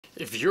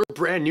If you're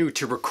brand new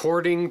to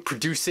recording,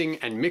 producing,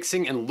 and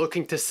mixing and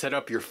looking to set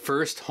up your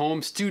first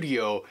home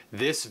studio,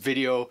 this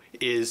video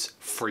is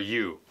for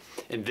you.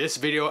 In this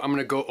video, I'm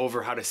gonna go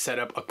over how to set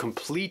up a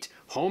complete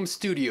home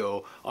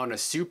studio on a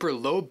super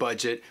low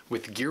budget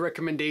with gear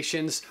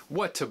recommendations,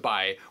 what to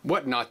buy,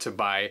 what not to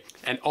buy,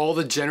 and all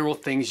the general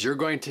things you're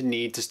going to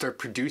need to start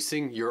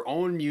producing your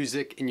own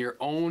music in your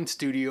own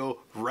studio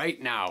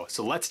right now.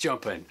 So let's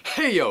jump in.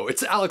 Hey yo,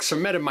 it's Alex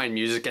from Metamind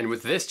Music, and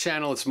with this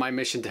channel, it's my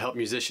mission to help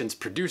musicians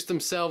produce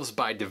themselves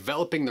by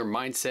developing their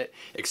mindset,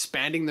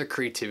 expanding their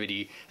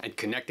creativity, and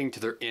connecting to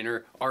their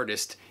inner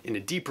artist in a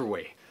deeper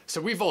way. So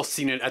we've all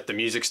seen it at the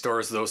music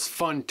stores, those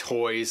fun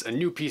toys, a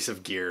new piece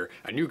of gear,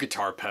 a new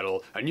guitar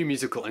pedal, a new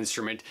musical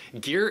instrument.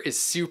 Gear is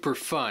super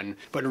fun,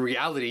 but in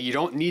reality, you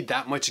don't need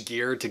that much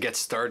gear to get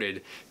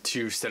started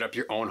to set up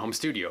your own home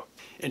studio.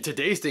 In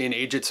today's day and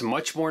age, it's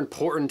much more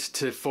important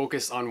to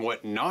focus on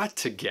what not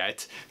to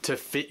get to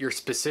fit your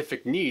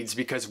specific needs,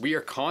 because we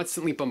are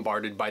constantly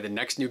bombarded by the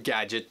next new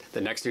gadget,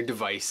 the next new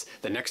device,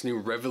 the next new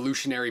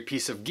revolutionary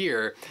piece of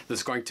gear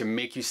that's going to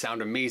make you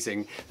sound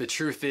amazing. The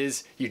truth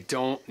is, you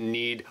don't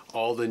need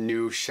all the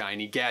new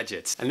shiny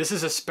gadgets. And this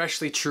is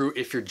especially true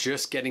if you're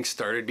just getting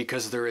started,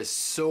 because there is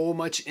so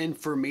much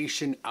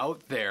information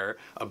out there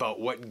about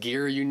what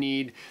gear you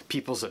need,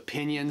 people's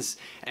opinions,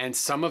 and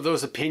some of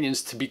those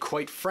opinions, to be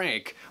quite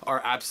frank,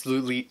 are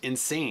absolutely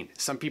insane.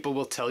 Some people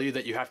will tell you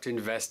that you have to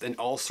invest in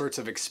all sorts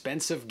of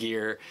expensive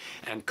gear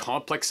and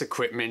complex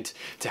equipment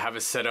to have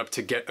a setup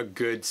to get a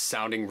good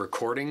sounding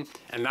recording,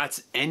 and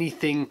that's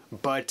anything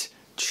but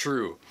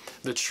true.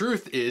 The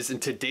truth is, in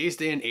today's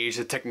day and age,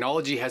 the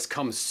technology has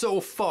come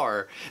so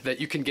far that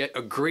you can get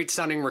a great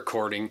sounding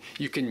recording,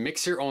 you can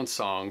mix your own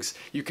songs,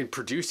 you can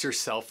produce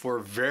yourself for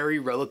a very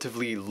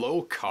relatively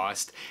low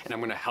cost, and I'm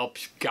going to help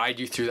guide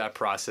you through that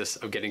process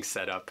of getting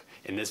set up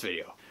in this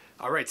video.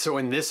 Alright, so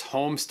in this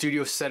home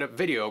studio setup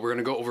video, we're going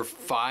to go over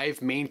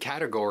 5 main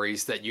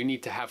categories that you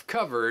need to have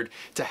covered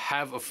to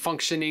have a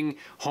functioning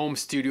home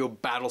studio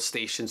battle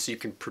station so you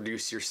can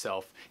produce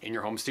yourself in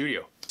your home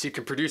studio. So you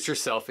can produce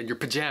yourself in your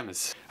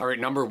pajamas. Alright,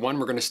 number 1,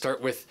 we're going to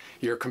start with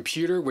your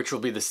computer, which will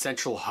be the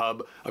central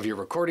hub of your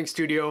recording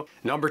studio.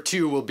 Number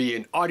 2 will be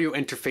an audio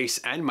interface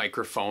and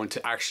microphone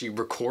to actually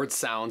record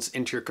sounds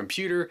into your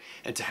computer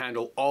and to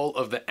handle all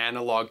of the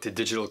analog to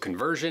digital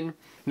conversion.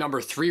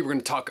 Number 3, we're going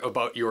to talk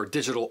about your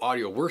digital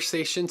audio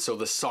workstation, so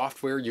the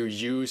software you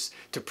use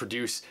to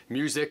produce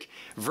music,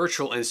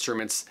 virtual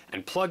instruments,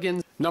 and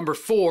plugins. Number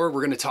 4, we're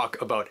going to talk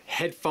about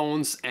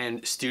headphones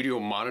and studio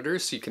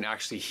monitors, so you can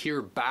actually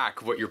hear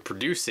back what you're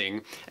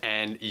producing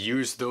and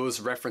use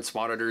those reference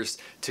monitors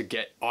to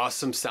get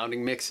awesome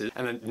sounding mixes.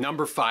 And then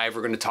number 5,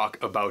 we're going to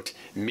talk about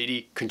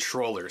MIDI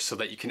controllers, so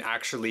that you can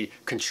actually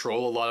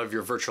control a lot of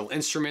your virtual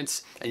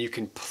instruments and you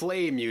can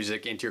play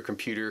music into your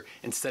computer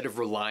instead of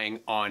relying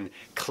on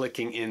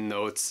clicking in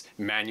notes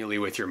manually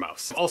with your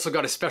mouse. I've also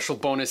got a special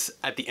bonus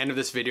at the end of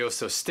this video,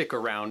 so stick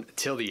around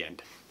till the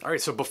end. Alright,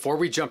 so before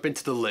we jump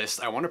into the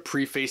list, I want to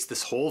preface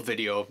this whole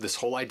video, this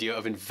whole idea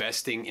of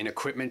investing in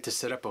equipment to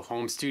set up a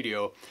home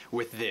studio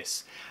with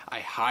this. I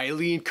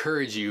highly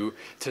encourage you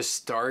to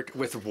start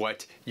with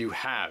what you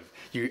have.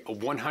 You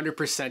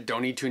 100%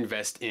 don't need to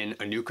invest in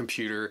a new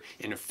computer,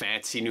 in a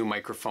fancy new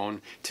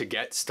microphone to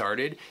get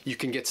started. You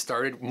can get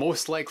started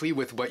most likely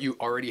with what you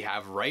already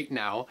have right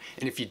now.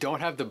 And if you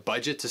don't have the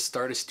budget to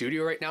start a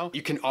studio right now,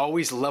 you can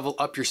always level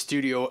up your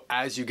studio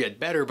as you get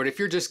better. But if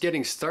you're just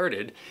getting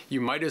started,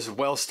 you might as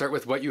well start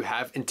with what you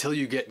have until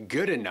you get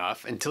good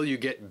enough, until you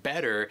get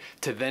better,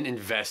 to then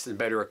invest in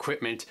better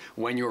equipment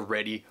when you're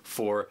ready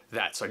for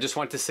that. So I just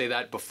want to say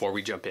that before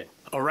we jump in.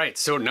 All right,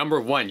 so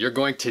number 1, you're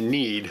going to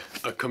need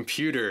a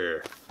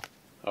computer.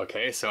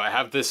 Okay, so I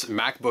have this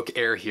MacBook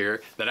Air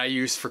here that I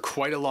used for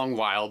quite a long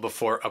while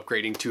before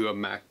upgrading to a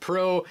Mac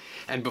Pro.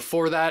 And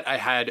before that, I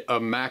had a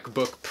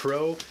MacBook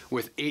Pro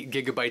with 8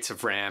 gigabytes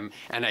of RAM,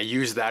 and I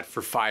used that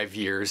for 5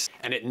 years,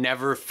 and it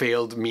never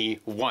failed me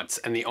once.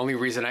 And the only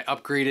reason I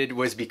upgraded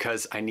was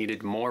because I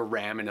needed more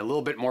RAM and a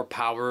little bit more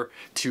power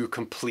to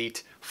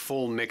complete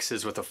full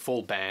mixes with a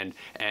full band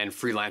and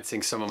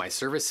freelancing some of my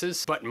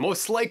services. But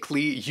most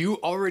likely, you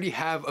already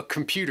have a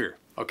computer.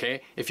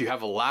 Okay, if you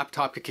have a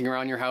laptop kicking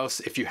around your house,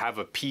 if you have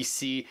a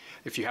PC,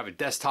 if you have a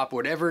desktop,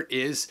 whatever it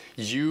is,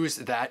 use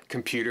that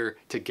computer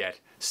to get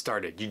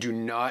started. You do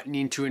not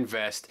need to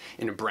invest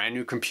in a brand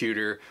new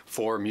computer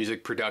for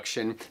music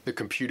production. The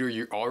computer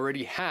you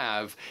already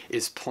have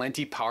is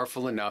plenty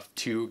powerful enough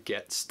to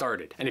get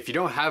started. And if you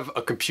don't have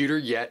a computer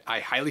yet,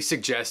 I highly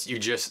suggest you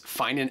just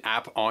find an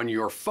app on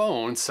your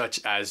phone, such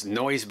as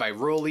Noise by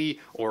Roly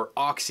or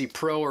Oxy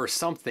Pro or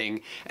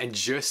something, and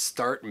just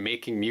start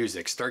making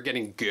music. Start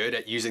getting good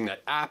at using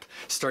that app,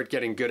 start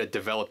getting good at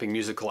developing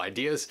musical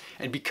ideas,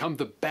 and become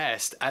the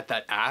best at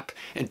that app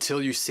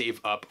until you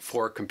save up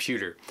for a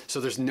computer. So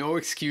there's there's no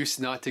excuse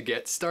not to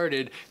get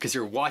started because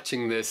you're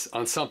watching this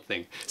on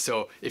something.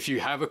 So if you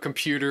have a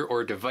computer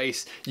or a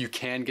device, you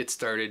can get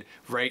started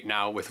right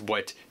now with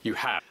what you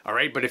have. All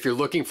right, but if you're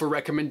looking for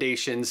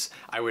recommendations,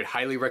 I would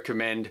highly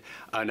recommend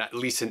at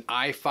least an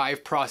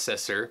i5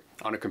 processor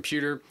on a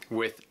computer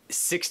with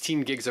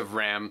 16 gigs of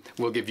RAM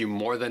will give you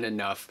more than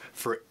enough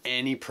for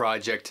any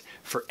project,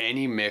 for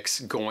any mix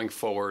going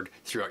forward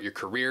throughout your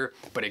career.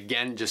 But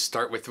again, just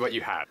start with what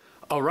you have.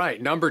 All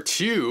right, number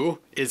 2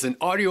 is an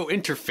audio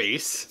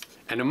interface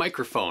and a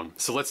microphone.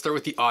 So let's start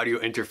with the audio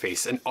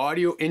interface. An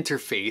audio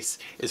interface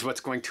is what's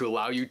going to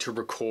allow you to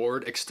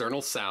record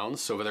external sounds.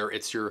 So whether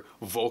it's your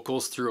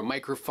vocals through a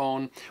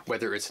microphone,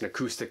 whether it's an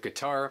acoustic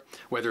guitar,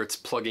 whether it's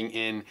plugging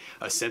in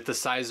a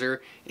synthesizer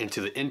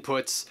into the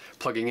inputs,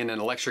 plugging in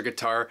an electric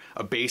guitar,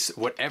 a bass,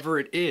 whatever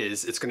it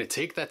is, it's going to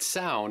take that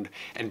sound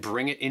and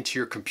bring it into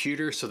your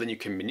computer so then you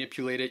can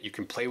manipulate it, you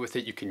can play with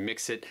it, you can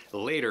mix it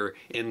later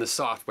in the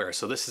software.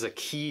 So this is a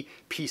key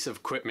piece of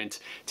equipment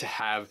to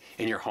have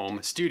in your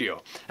home studio.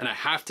 And I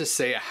have to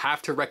say, I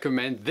have to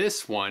recommend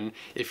this one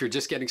if you're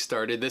just getting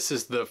started. This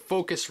is the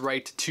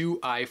Focusrite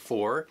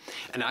 2i4,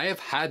 and I have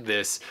had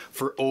this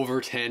for over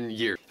 10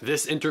 years.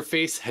 This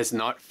interface has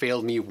not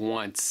failed me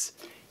once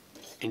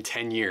in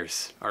 10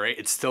 years. All right,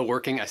 it's still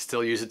working. I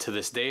still use it to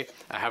this day.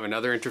 I have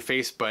another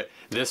interface, but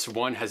this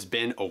one has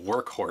been a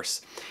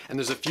workhorse. And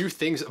there's a few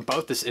things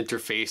about this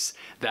interface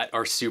that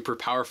are super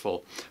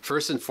powerful.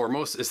 First and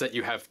foremost is that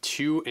you have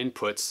 2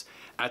 inputs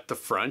at the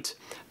front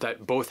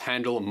that both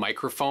handle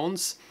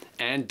microphones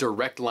and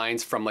direct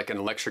lines from like an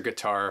electric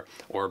guitar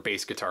or a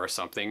bass guitar or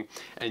something,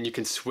 and you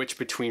can switch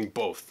between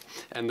both.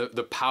 And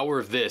the power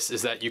of this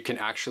is that you can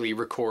actually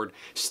record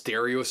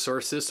stereo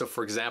sources. So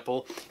for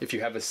example, if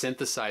you have a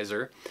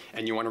synthesizer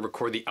and you want to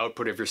record the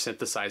output of your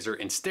synthesizer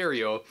in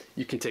stereo,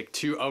 you can take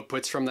 2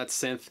 outputs from that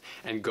synth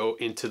and go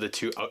into the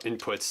 2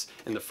 inputs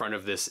in the front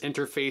of this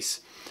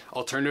interface.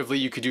 Alternatively,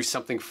 you could do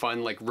something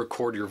fun like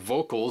record your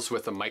vocals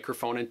with a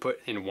microphone input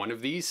in one of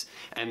these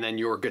and then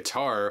your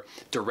guitar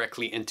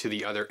directly into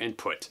the other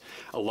input.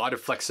 A lot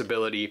of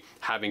flexibility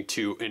having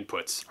 2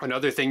 inputs.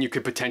 Another thing you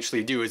could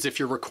potentially do is if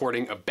you're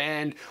recording a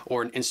band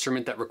or an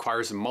instrument that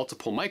requires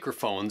multiple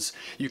microphones,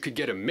 you could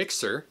get a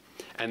mixer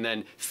and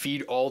then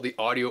feed all the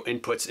audio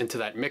inputs into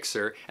that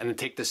mixer and then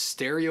take the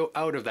stereo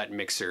out of that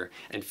mixer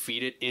and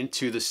feed it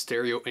into the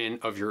stereo in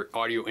of your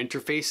audio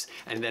interface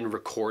and then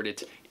record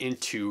it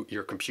into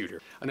your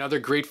computer. Another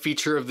great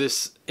feature of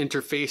this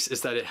interface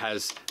is that it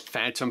has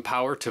phantom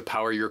power to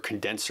power your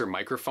condenser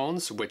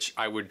microphones, which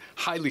I would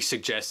highly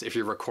suggest if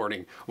you're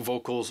recording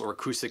vocals or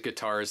acoustic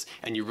guitars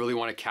and you really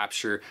want to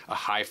capture a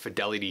high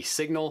fidelity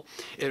signal.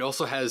 It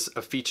also has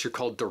a feature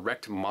called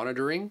direct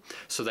monitoring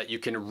so that you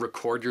can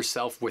record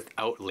yourself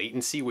without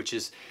latency, which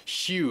is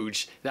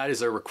huge. That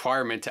is a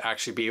requirement to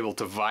actually be able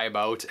to vibe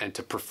out and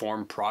to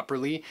perform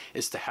properly,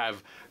 is to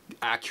have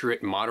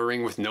accurate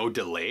monitoring with no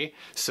delay.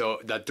 So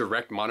that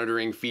direct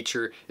monitoring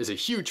feature is a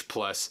huge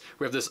plus.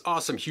 We have this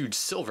awesome huge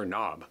silver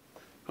knob.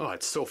 Oh,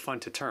 it's so fun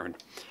to turn.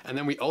 And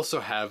then we also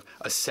have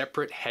a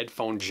separate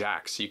headphone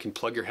jack. So you can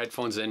plug your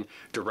headphones in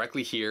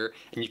directly here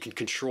and you can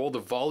control the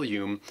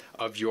volume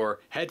of your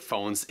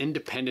headphones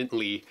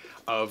independently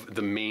of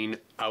the main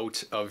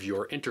out of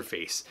your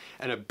interface.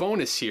 And a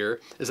bonus here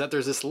is that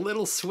there's this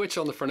little switch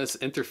on the front of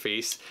this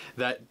interface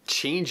that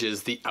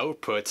changes the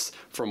outputs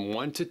from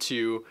 1 to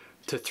 2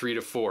 to 3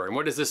 to 4. And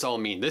what does this all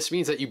mean? This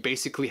means that you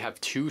basically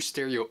have 2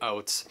 stereo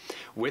outs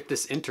with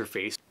this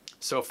interface.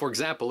 So for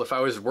example, if I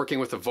was working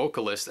with a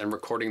vocalist and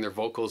recording their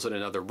vocals in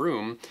another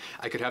room,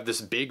 I could have this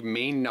big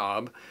main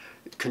knob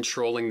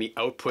controlling the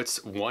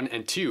outputs 1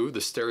 and 2, the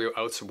stereo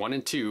outs 1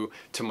 and 2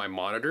 to my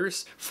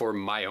monitors for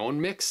my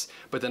own mix,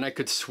 but then I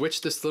could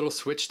switch this little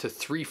switch to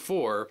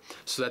 3-4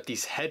 so that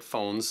these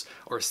headphones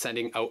are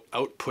sending out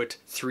output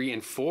 3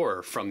 and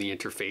 4 from the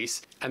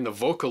interface, and the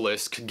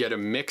vocalist could get a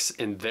mix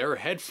in their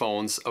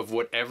headphones of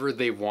whatever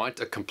they want,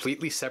 a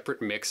completely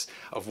separate mix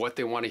of what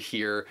they want to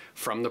hear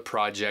from the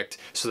project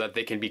so that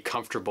they can be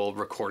comfortable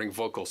recording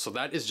vocals. So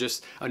that is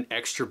just an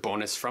extra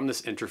bonus from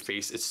this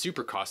interface. It's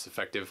super cost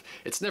effective.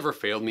 It's never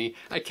failed me.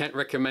 I can't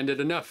recommend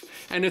it enough.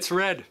 And it's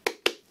red.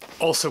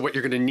 Also, what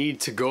you're going to need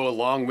to go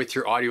along with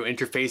your audio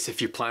interface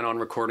if you plan on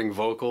recording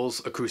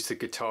vocals, acoustic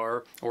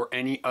guitar, or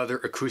any other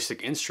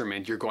acoustic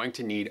instrument, you're going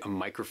to need a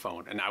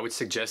microphone. And I would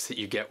suggest that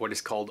you get what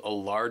is called a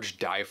large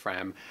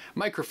diaphragm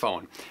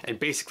microphone. And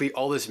basically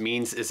all this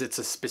means is it's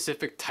a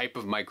specific type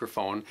of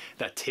microphone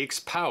that takes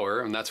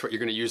power, and that's what you're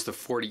going to use the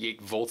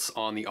 48 volts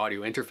on the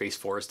audio interface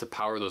for, is to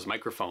power those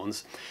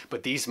microphones.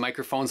 But these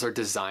microphones are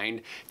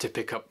designed to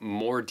pick up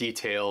more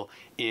detail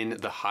in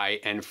the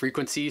high-end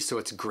frequencies, so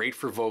it's great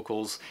for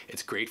vocals,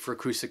 it's great for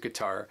acoustic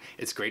guitar,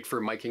 it's great for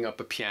miking up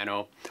a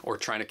piano or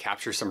trying to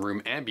capture some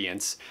room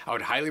ambience. I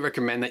would highly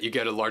recommend that you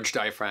get a large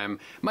diaphragm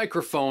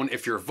microphone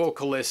if you're a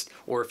vocalist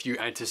or if you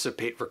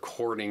anticipate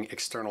recording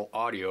external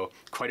audio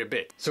quite a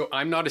bit. So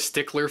I'm not a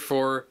stickler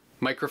for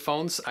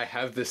microphones, I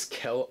have this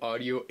Kel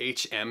Audio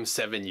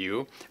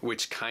HM7U,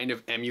 which kind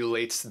of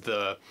emulates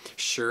the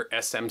Shure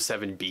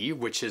SM7B,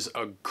 which is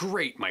a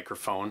great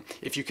microphone.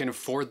 If you can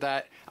afford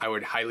that, I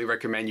would highly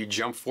recommend you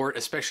jump for it,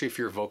 especially if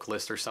you're a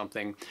vocalist or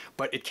something,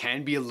 but it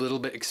can be a little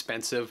bit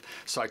expensive.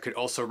 So I could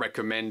also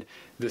recommend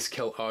this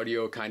Kel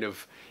Audio kind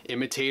of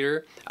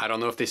imitator. I don't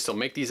know if they still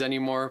make these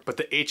anymore, but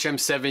the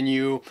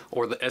HM7U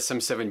or the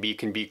SM7B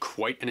can be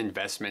quite an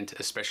investment,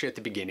 especially at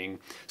the beginning.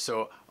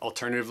 So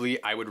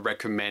alternatively, I would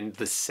recommend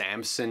the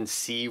Samson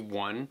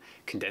C1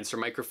 condenser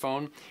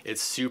microphone.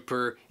 It's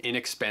super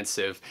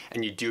inexpensive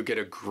and you do get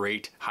a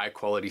great high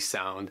quality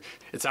sound.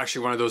 It's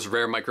actually one of those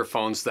rare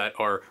microphones that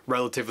are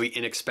relatively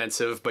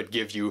inexpensive but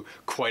give you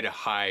quite a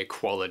high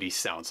quality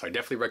sound. So I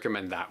definitely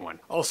recommend that one.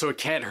 Also, it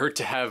can't hurt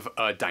to have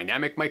a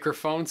dynamic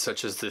microphone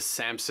such as the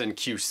Samson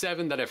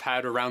Q7 that I've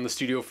had around the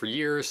studio for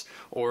years,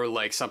 or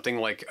like something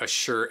like a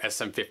Shure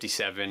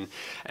SM57.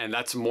 And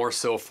that's more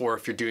so for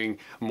if you're doing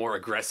more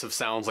aggressive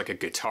sounds like a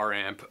guitar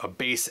amp, a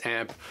bass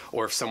amp,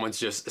 or if someone's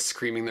just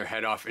screaming their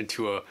head off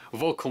into a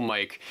vocal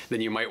mic,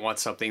 then you might want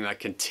something that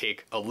can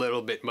take a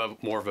little bit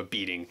more of a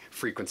beating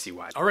frequency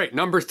wise. All right,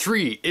 number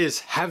 3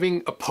 is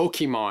having a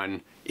Pokemon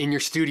in your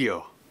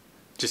studio.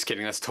 Just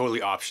kidding, that's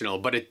totally optional,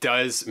 but it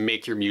does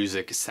make your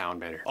music sound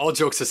better. All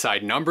jokes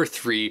aside, number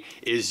 3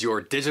 is your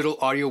digital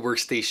audio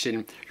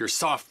workstation, your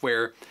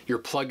software, your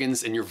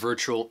plugins, and your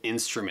virtual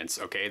instruments,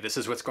 okay? This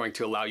is what's going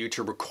to allow you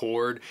to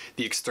record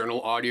the external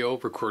audio,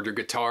 record your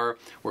guitar,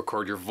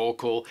 record your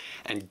vocal,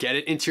 and get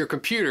it into your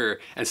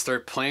computer and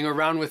start playing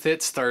around with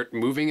it, start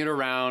moving it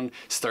around,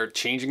 start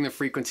changing the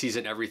frequencies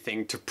and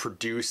everything to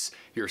produce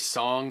your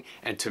song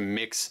and to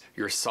mix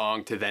your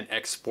song to then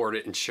export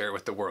it and share it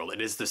with the world.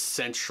 It is the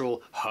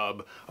central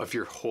hub of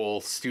your whole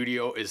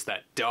studio, is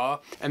that DAW.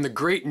 And the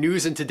great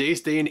news in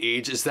today's day and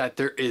age is that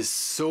there is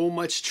so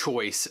much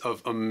choice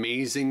of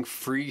amazing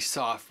free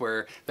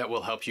software that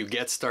will help you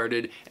get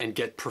started and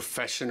get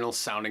professional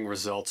sounding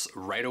results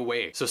right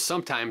away. So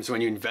sometimes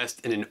when you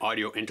invest in an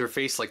audio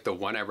interface like the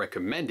one I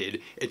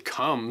recommended, it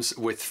comes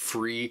with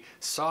free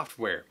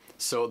software.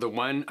 So the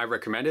one I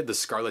recommended, the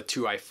Scarlett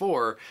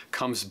 2i4,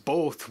 comes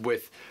both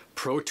with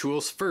Pro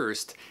Tools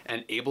First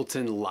and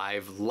Ableton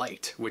Live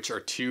Lite, which are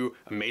 2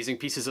 amazing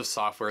pieces of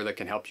software that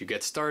can help you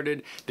get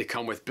started. They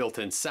come with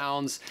built-in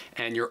sounds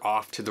and you're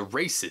off to the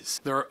races.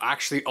 There are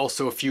actually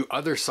also a few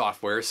other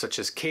softwares such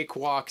as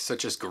Cakewalk,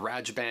 such as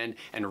GarageBand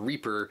and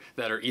Reaper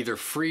that are either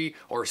free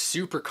or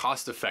super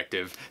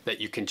cost-effective that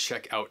you can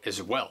check out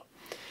as well.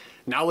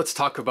 Now let's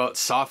talk about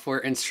software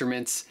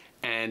instruments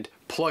and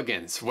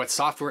plugins. What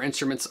software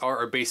instruments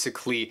are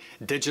basically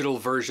digital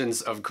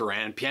versions of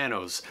grand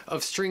pianos,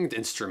 of stringed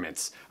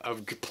instruments,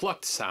 of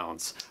plucked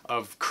sounds,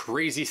 of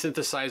crazy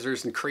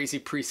synthesizers and crazy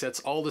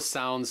presets, all the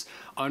sounds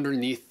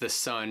underneath the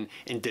sun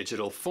in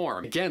digital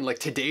form. Again, like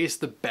today's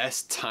the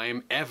best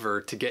time ever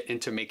to get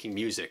into making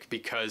music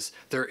because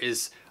there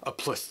is a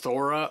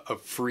plethora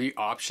of free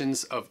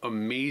options of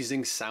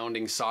amazing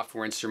sounding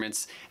software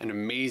instruments and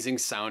amazing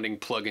sounding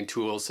plugin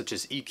tools such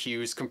as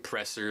EQs,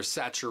 compressors,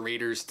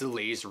 saturators,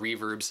 delays,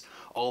 reverbs,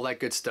 all that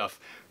good stuff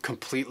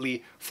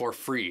completely for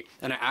free.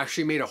 And I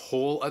actually made a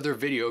whole other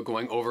video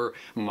going over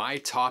my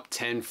top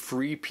 10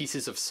 free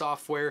pieces of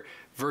software,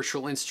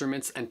 virtual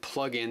instruments, and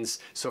plugins.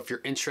 So if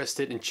you're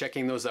interested in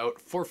checking those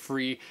out for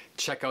free,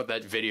 check out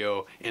that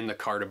video in the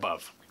card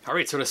above. All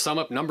right, so to sum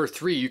up number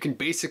 3, you can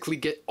basically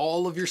get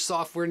all of your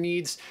software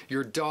needs,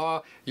 your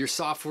DAW, your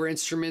software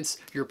instruments,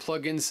 your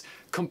plugins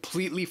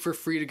completely for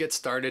free to get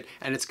started,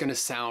 and it's gonna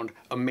sound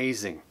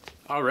amazing.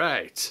 All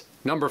right.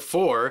 Number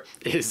 4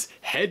 is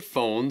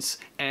headphones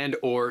and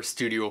or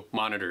studio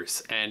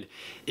monitors. And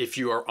if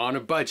you are on a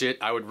budget,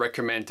 I would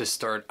recommend to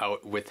start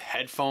out with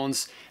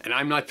headphones. And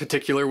I'm not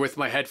particular with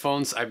my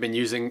headphones. I've been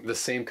using the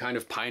same kind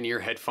of Pioneer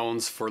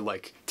headphones for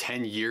like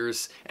 10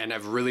 years and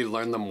I've really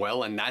learned them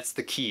well. And that's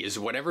the key, is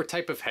whatever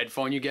type of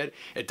headphone you get,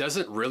 it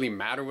doesn't really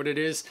matter what it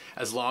is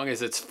as long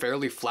as it's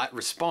fairly flat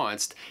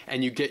response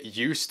and you get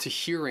used to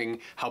hearing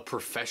how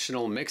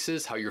professional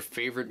mixes, how your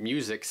favorite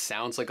music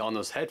sounds like on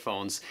those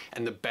headphones.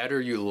 And the better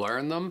you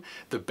learn them,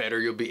 the better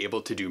you'll be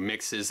able to do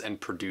mixes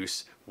and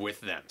produce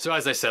with them. So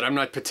as I said, I'm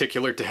not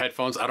particular to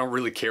headphones. I don't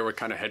really care what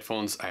kind of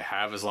headphones I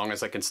have as long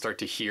as I can start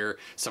to hear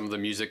some of the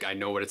music, I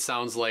know what it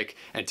sounds like,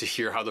 and to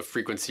hear how the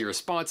frequency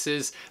response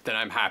is, then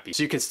I'm happy.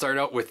 So you can start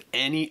out with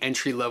any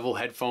entry-level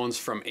headphones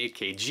from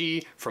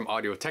AKG, from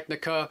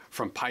Audio-Technica,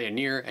 from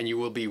Pioneer, and you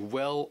will be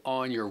well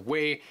on your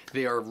way.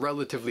 They are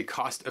relatively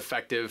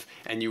cost-effective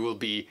and you will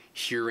be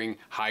hearing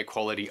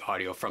high-quality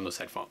audio from those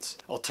headphones.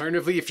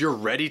 Alternatively, if you're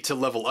ready to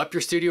level up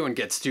your studio and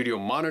get studio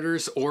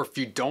monitors, or if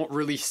you don't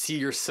really see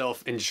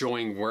yourself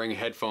enjoying wearing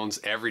headphones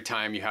every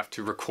time you have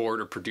to record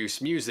or produce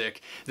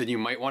music, then you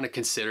might want to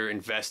consider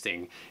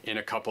investing in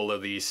a couple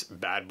of these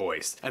bad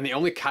boys. And the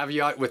only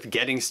caveat with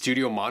getting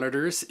studio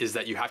monitors is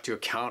that you have to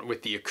account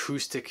with the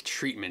acoustic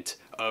treatment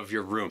of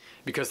your room,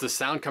 because the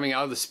sound coming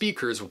out of the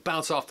speakers will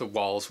bounce off the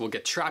walls, will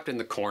get trapped in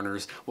the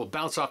corners, will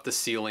bounce off the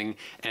ceiling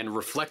and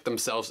reflect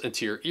themselves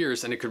into your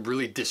ears, and it could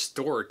really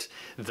distort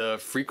the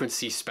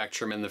frequency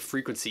spectrum and the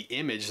frequency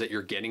image that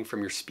you're getting from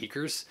your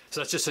speakers.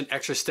 So that's just an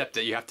extra step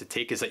that you have to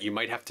take, is that you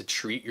might have to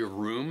treat your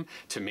room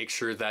to make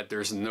sure that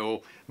there's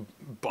no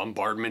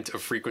bombardment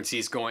of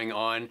frequencies going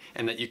on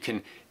and that you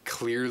can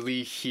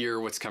clearly hear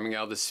what's coming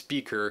out of the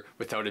speaker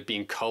without it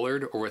being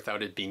colored or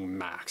without it being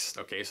maxed.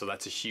 Okay, so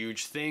that's a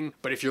huge thing.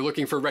 But if you're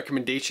looking for a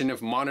recommendation of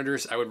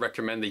monitors, I would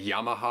recommend the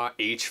Yamaha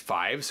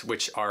H5s,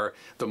 which are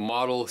the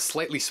model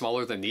slightly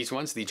smaller than these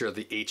ones. These are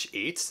the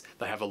H8s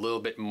that have a little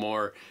bit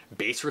more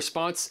bass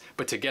response.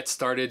 But to get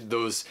started,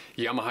 those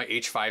Yamaha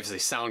H5s, they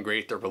sound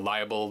great, they're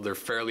reliable, they're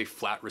fairly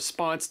flat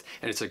response,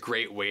 and it's a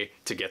great way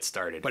to get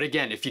started. But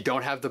again, if you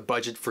don't have the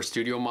budget for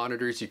studio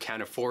monitors, you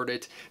can't afford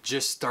it,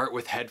 just start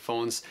with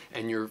headphones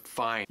and you're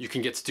fine. You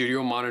can get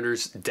studio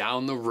monitors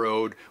down the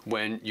road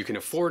when you can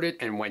afford it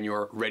and when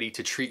you're ready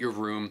to treat your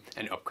room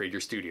and upgrade your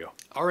studio.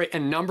 All right,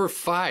 and number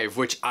 5,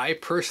 which I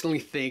personally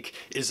think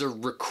is a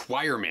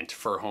requirement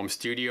for a home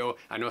studio.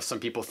 I know some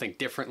people think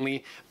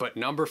differently, but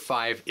number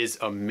 5 is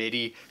a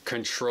MIDI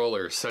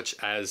controller, such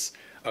as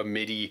a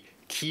MIDI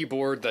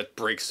keyboard that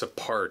breaks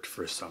apart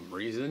for some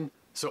reason.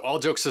 So all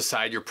jokes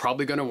aside, you're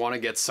probably going to want to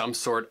get some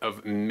sort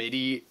of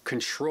MIDI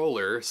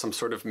controller, some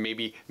sort of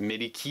maybe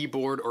MIDI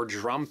keyboard or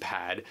drum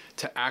pad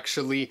to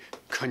actually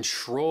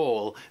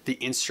control the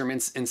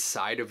instruments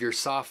inside of your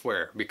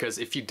software. Because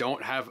if you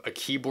don't have a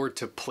keyboard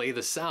to play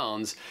the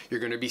sounds,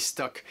 you're going to be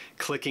stuck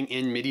clicking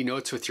in MIDI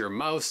notes with your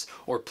mouse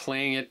or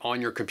playing it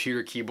on your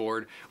computer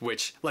keyboard,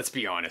 which, let's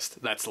be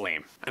honest, that's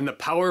lame. And the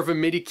power of a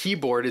MIDI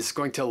keyboard is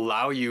going to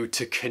allow you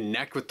to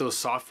connect with those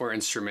software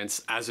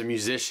instruments as a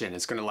musician.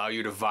 It's going to allow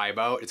you to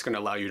vibe out, it's going to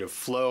allow you to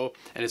flow,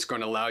 and it's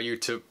going to allow you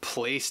to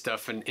play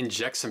stuff and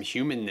inject some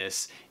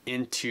humanness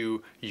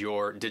into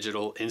your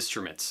digital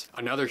instruments.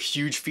 Another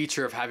huge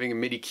feature of having a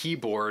MIDI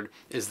keyboard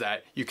is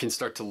that you can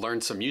start to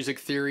learn some music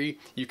theory.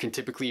 You can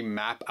typically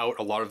map out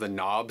a lot of the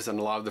knobs and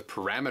a lot of the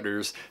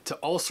parameters to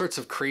all sorts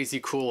of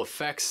crazy cool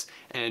effects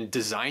and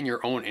design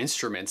your own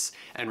instruments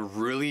and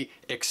really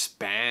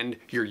expand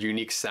your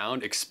unique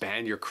sound,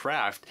 expand your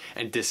craft,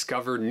 and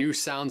discover new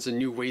sounds and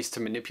new ways to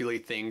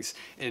manipulate things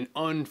in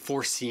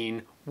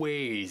unforeseen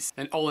ways.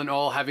 And all in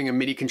all, having a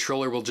MIDI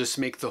controller will just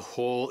make the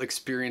whole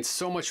experience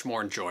so much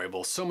more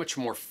enjoyable, so much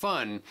more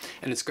fun,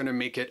 and it's going to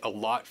make it a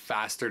lot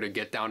faster to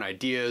get down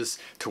ideas,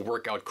 to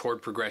work out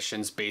chord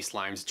progressions, bass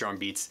lines, drum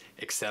beats,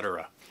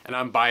 etc. And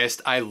I'm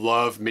biased, I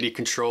love MIDI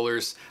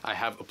controllers. I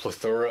have a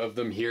plethora of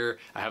them here.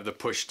 I have the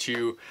Push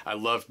 2. I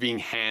love being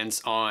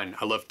hands-on.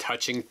 I love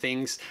touching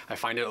things. I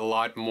find it a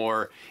lot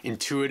more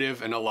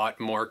intuitive and a lot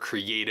more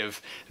creative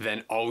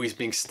than always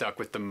being stuck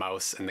with the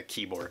mouse and the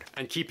keyboard.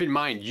 And keep in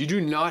mind, you do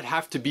not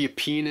have to be a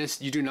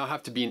pianist. You do not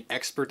have to be an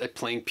expert at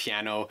playing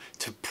piano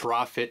to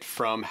profit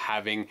from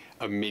having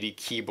a MIDI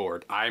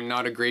keyboard. I'm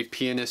not a great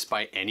pianist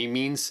by any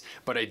means,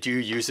 but I do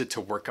use it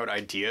to work out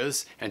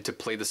ideas and to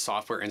play the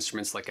software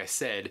instruments, like I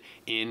said,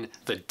 in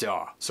the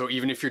DAW. So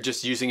even if you're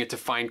just using it to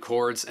find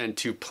chords and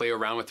to play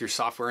around with your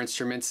software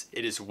instruments,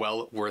 it is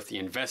well worth the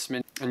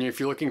investment. And if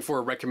you're looking for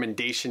a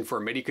recommendation for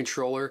a MIDI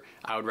controller,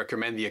 I would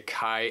recommend the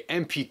Akai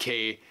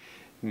MPK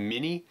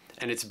Mini.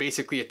 And it's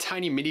basically a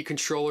tiny MIDI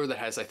controller that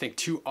has, I think,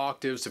 2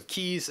 octaves of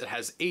keys. It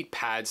has 8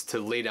 pads to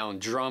lay down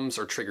drums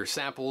or trigger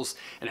samples,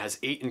 and it has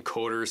 8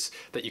 encoders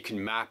that you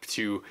can map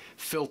to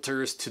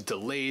filters, to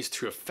delays,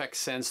 to effect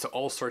sends, to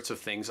all sorts of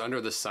things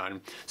under the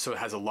sun. So it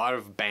has a lot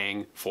of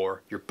bang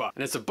for your buck.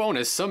 And as a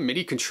bonus, some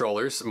MIDI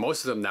controllers,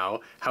 most of them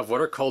now, have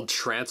what are called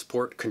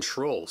transport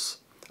controls.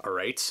 All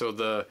right, so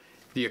the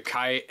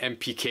Akai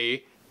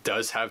MPK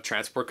does have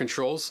transport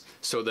controls,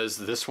 so does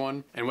this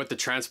one. And what the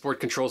transport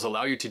controls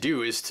allow you to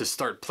do is to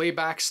start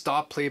playback,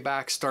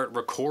 start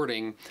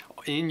recording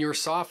in your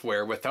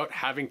software without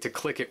having to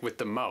click it with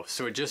the mouse.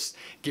 So it just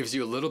gives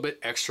you a little bit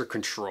extra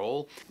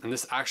control, and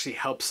this actually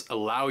helps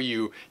allow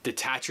you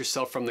detach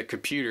yourself from the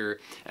computer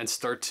and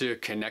start to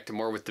connect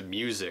more with the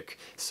music.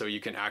 So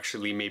you can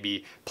actually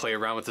maybe play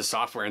around with the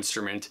software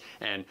instrument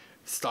and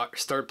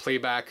start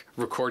playback,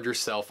 record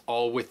yourself,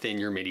 all within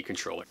your MIDI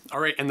controller. All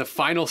right, and the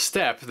final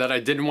step that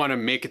I didn't want to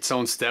make its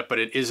own step, but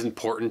it is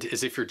important,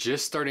 is if you're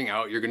just starting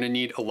out, you're going to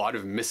need a lot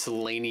of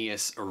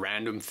miscellaneous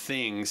random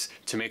things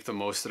to make the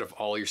most out of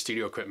all your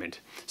studio equipment.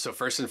 So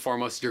first and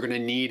foremost, you're going to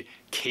need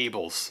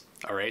cables.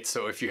 All right,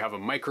 so if you have a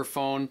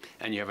microphone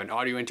and you have an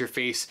audio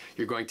interface,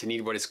 you're going to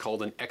need what is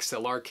called an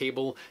XLR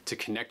cable to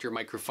connect your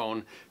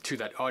microphone to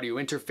that audio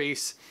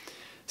interface.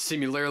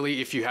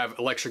 Similarly, if you have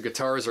electric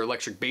guitars or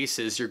electric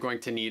basses, you're going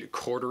to need a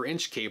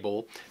 1/4-inch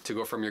cable to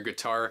go from your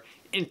guitar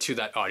into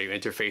that audio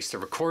interface to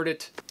record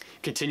it.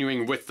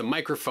 Continuing with the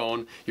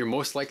microphone, you're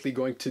most likely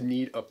going to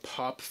need a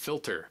pop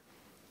filter,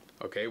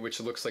 okay, which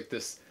looks like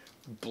this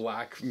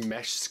black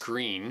mesh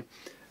screen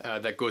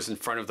that goes in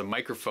front of the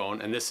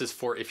microphone. And this is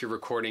for if you're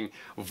recording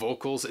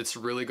vocals. It's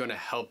really going to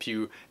help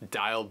you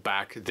dial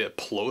back the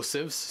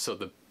plosives, so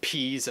the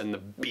P's and the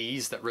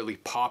B's that really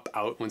pop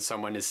out when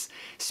someone is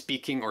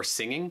speaking or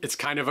singing. It's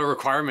kind of a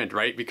requirement,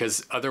 right?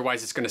 Because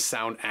otherwise it's going to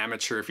sound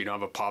amateur if you don't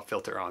have a pop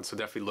filter on. So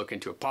definitely look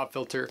into a pop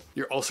filter.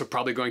 You're also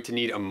probably going to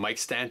need a mic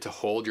stand to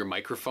hold your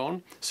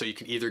microphone. So you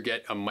can either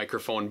get a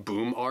microphone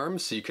boom arm,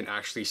 so you can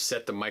actually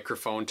set the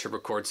microphone to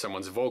record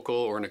someone's vocal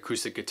or an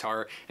acoustic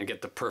guitar and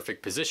get the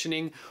perfect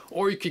positioning.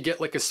 Or you could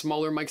get like a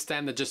smaller mic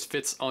stand that just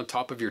fits on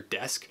top of your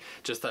desk,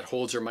 just that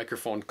holds your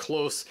microphone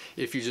close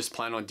if you just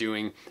plan on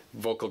doing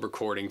vocal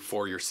recording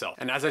for yourself.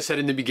 And as I said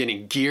in the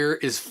beginning, gear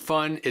is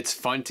fun. It's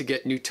fun to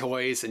get new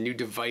toys and new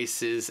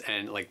devices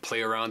and like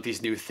play around with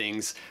these new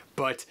things,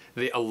 but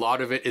a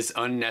lot of it is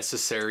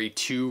unnecessary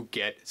to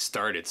get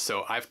started.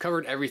 So I've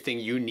covered everything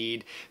you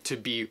need to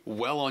be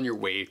well on your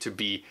way to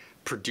be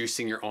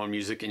producing your own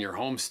music in your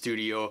home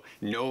studio.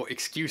 No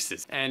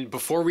excuses. And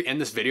before we end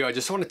this video, I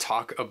just want to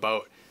talk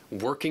about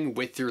working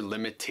with your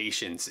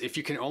limitations. If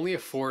you can only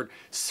afford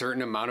a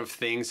certain amount of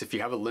things, if you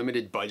have a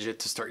limited budget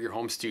to start your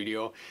home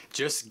studio,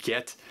 just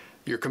get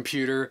your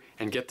computer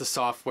and get the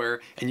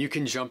software, and you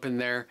can jump in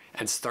there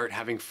and start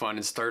having fun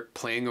and start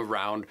playing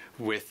around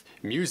with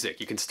music.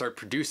 You can start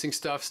producing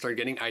stuff, start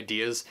getting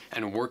ideas,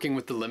 and working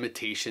with the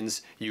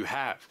limitations you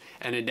have.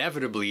 And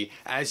inevitably,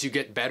 as you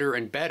get better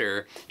and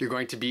better, you're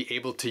going to be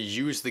able to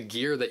use the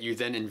gear that you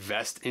then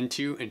invest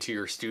into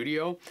your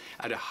studio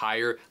at a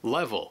higher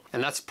level.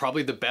 And that's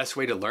probably the best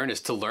way to learn, is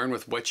to learn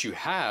with what you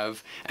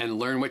have and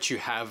learn what you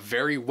have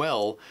very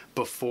well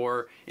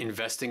before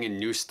investing in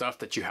new stuff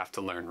that you have to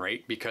learn,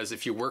 right? Because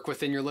if you work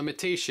within your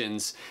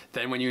limitations,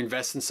 then when you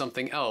invest in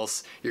something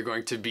else, you're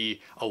going to be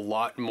a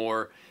lot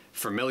more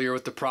familiar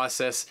with the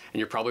process, and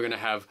you're probably going to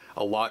have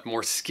a lot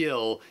more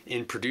skill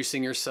in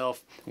producing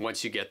yourself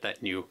once you get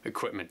that new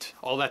equipment.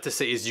 All that to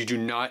say is you do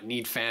not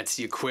need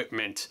fancy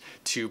equipment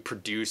to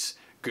produce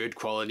good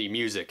quality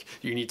music.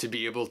 You need to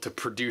be able to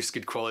produce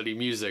good quality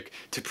music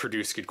to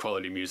produce good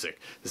quality music.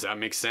 Does that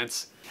make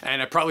sense?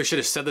 And I probably should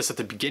have said this at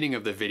the beginning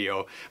of the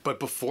video, but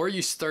before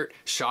you start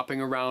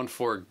shopping around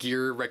for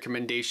gear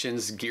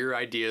recommendations, gear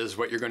ideas,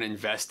 what you're going to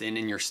invest in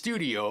your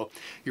studio,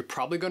 you're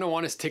probably going to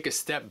want to take a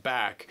step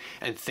back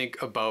and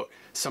think about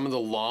some of the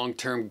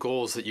long-term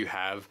goals that you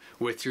have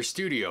with your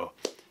studio.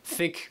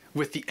 Think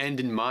with the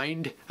end in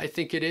mind, I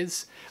think it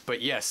is.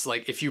 But yes,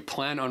 like if you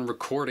plan on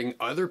recording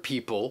other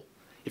people,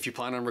 if you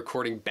plan on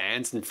recording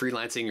bands and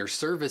freelancing your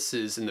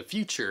services in the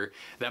future,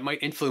 that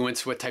might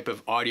influence what type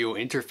of audio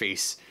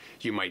interface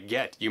you might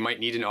get. You might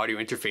need an audio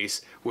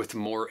interface with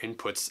more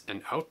inputs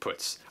and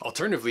outputs.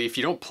 Alternatively, if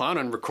you don't plan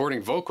on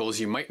recording vocals,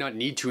 you might not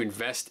need to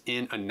invest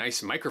in a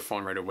nice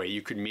microphone right away.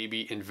 You could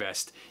maybe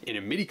invest in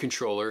a MIDI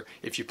controller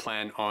if you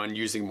plan on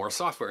using more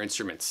software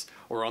instruments.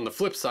 Or on the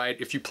flip side,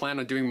 if you plan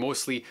on doing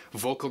mostly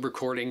vocal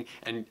recording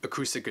and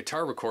acoustic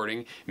guitar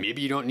recording,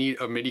 maybe you don't need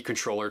a MIDI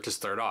controller to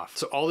start off.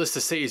 So all this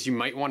to say is you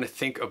might want to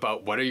think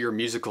about, what are your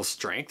musical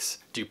strengths?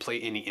 Do you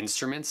play any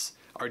instruments?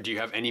 Or do you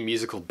have any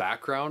musical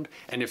background?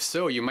 And if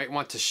so, you might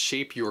want to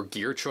shape your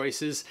gear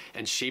choices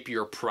and shape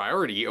your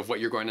priority of what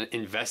you're going to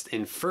invest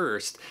in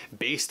first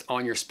based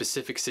on your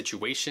specific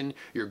situation,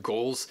 your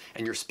goals,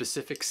 and your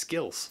specific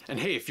skills. And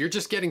hey, if you're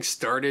just getting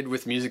started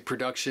with music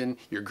production,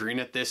 you're green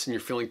at this and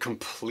you're feeling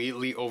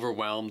completely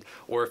overwhelmed,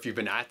 or if you've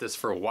been at this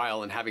for a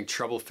while and having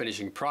trouble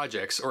finishing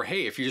projects, or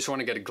hey, if you just want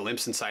to get a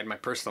glimpse inside my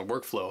personal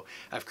workflow,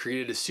 I've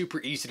created a super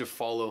easy to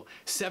follow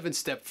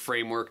 7-step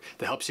framework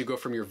that helps you go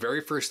from your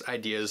very first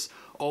ideas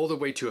all the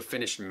way to a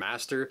finished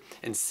master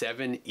in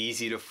 7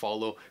 easy to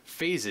follow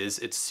phases.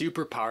 It's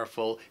super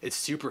powerful. It's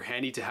super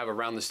handy to have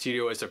around the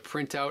studio as a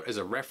printout, as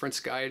a reference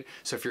guide.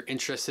 So if you're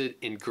interested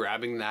in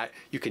grabbing that,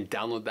 you can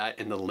download that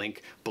in the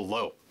link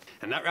below.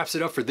 And that wraps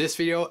it up for this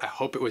video. I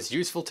hope it was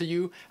useful to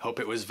you. I hope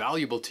it was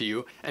valuable to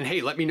you. And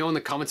hey, let me know in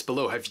the comments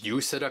below, have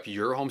you set up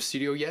your home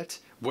studio yet?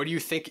 What do you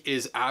think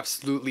is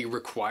absolutely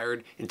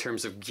required in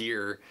terms of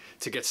gear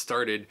to get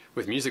started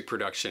with music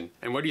production?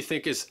 And what do you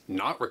think is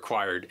not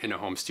required in a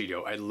home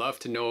studio? I'd love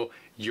to know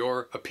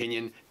your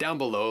opinion down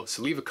below.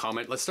 So leave a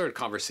comment, let's start a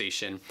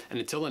conversation. And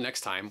until the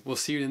next time, we'll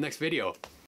see you in the next video.